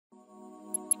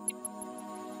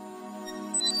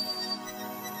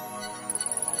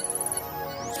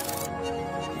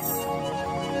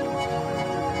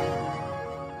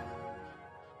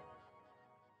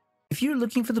If you're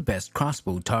looking for the best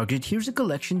crossbow target, here's a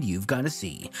collection you've got to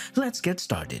see. Let's get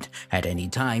started. At any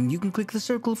time, you can click the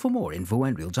circle for more info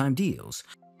and real-time deals.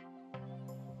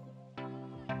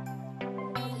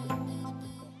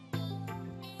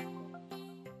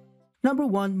 Number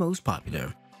 1 most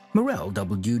popular. Morel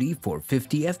Double Duty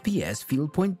 450 FPS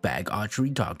Field Point Bag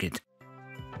Archery Target.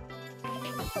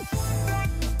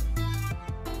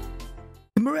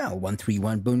 The Morel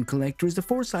 131 Bone Collector is a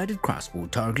 4-sided crossbow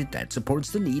target that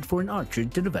supports the need for an archer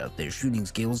to develop their shooting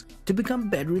skills to become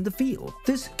better in the field.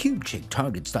 This cube-shaped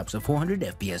target stops a 400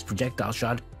 FPS projectile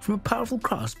shot from a powerful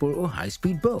crossbow or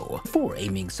high-speed bow. 4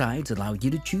 aiming sides allow you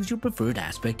to choose your preferred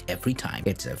aspect every time.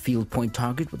 It's a field point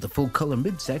target with the full-color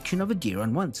midsection of a deer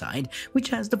on one side, which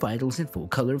has the vitals in full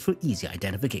color for easy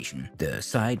identification. The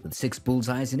side with 6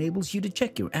 bullseyes enables you to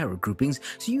check your arrow groupings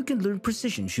so you can learn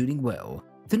precision shooting well.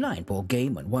 The 9-ball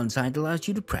game on one side allows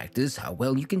you to practice how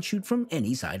well you can shoot from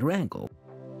any side or angle.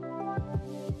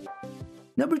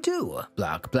 Number 2.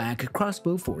 Block Black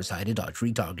Crossbow 4-sided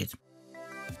Archery Target.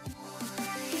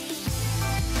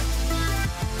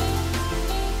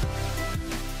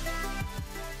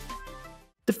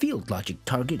 The Field Logic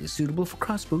target is suitable for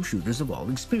crossbow shooters of all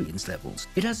experience levels.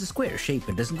 It has a square shape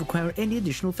and doesn't require any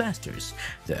additional fasteners.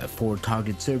 The 4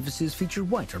 target surfaces feature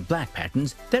white or black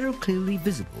patterns that are clearly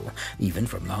visible, even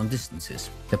from long distances.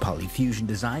 The polyfusion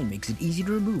design makes it easy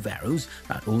to remove arrows.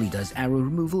 Not only does arrow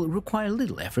removal require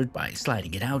little effort by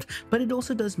sliding it out, but it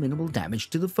also does minimal damage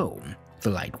to the foe. The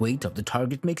light weight of the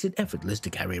target makes it effortless to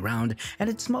carry around, and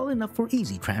it's small enough for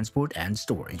easy transport and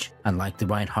storage. Unlike the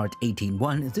Reinhardt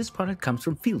 18-1, this product comes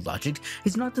from Field Logic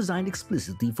is not designed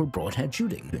explicitly for broadhead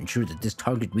shooting. To ensure that this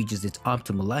target reaches its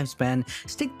optimal lifespan,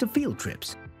 stick to field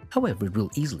trips. However, it will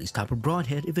easily stop a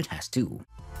broadhead if it has to.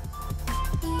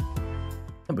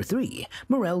 Number 3.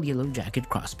 Morel Yellow Jacket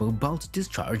Crossbow Bolt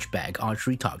Discharge Bag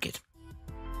Archery Target.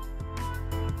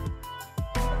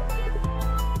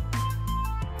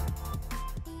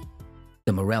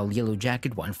 The Morel Yellow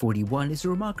Jacket 141 is a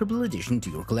remarkable addition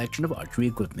to your collection of archery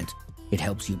equipment. It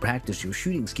helps you practice your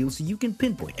shooting skills so you can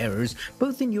pinpoint errors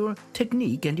both in your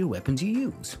technique and your weapons you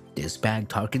use. This bag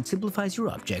target simplifies your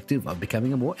objective of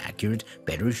becoming a more accurate,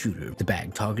 better shooter. The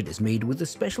bag target is made with a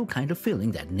special kind of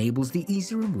filling that enables the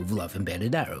easy removal of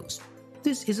embedded arrows.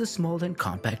 This is a small and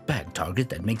compact bag target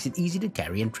that makes it easy to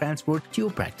carry and transport to your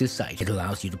practice site. It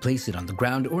allows you to place it on the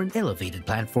ground or an elevated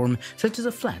platform, such as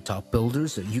a flat-top boulder,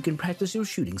 so you can practice your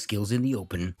shooting skills in the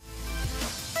open.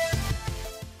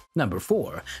 Number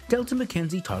 4. Delta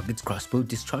McKenzie Targets Crossbow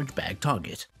Discharge Bag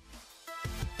Target.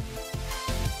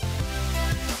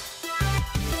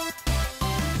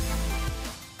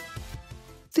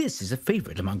 This is a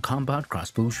favorite among combat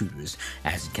crossbow shooters,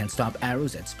 as it can stop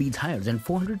arrows at speeds higher than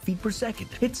 400 feet per second.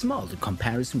 It's small in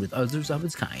comparison with others of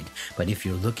its kind, but if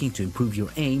you're looking to improve your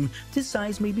aim, this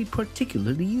size may be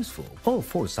particularly useful. All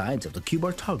 4 sides of the cube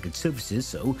are target surfaces,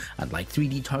 so unlike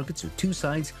 3D targets with 2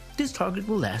 sides, this target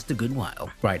will last a good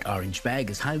while. Bright orange bag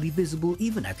is highly visible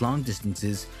even at long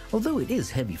distances. Although it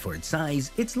is heavy for its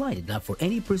size, it's light enough for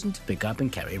any person to pick up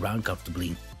and carry around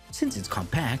comfortably. Since it's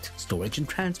compact, storage and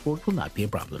transport will not be a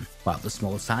problem. While the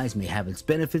small size may have its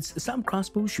benefits, some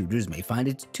crossbow shooters may find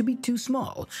it to be too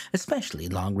small, especially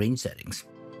in long-range settings.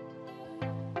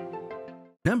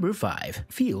 Number 5.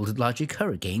 Field Logic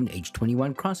Hurricane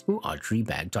H21 Crossbow Archery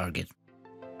Bag Target.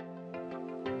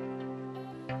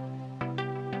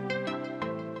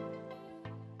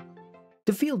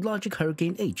 The Field Logic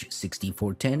Hurricane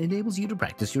H6410 enables you to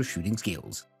practice your shooting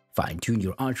skills, fine-tune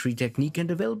your archery technique, and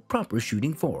develop proper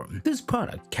shooting form. This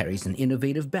product carries an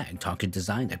innovative bag target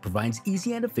design that provides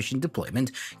easy and efficient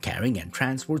deployment, carrying and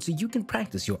transport so you can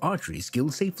practice your archery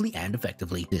skills safely and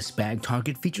effectively. This bag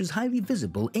target features highly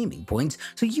visible aiming points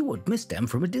so you won't miss them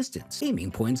from a distance.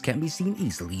 Aiming points can be seen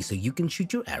easily so you can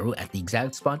shoot your arrow at the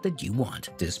exact spot that you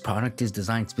want. This product is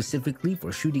designed specifically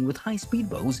for shooting with high-speed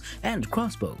bows and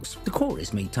crossbows. The core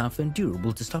is made tough and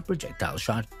durable to stop projectile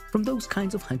shot from those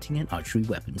kinds of hunting and archery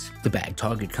weapons. The bag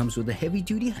target comes with a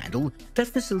heavy-duty handle that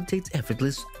facilitates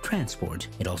effortless transport.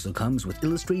 It also comes with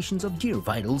illustrations of deer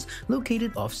vitals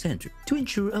located off-center to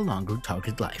ensure a longer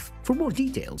target life. For more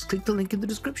details, click the link in the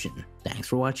description. Thanks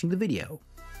for watching the video.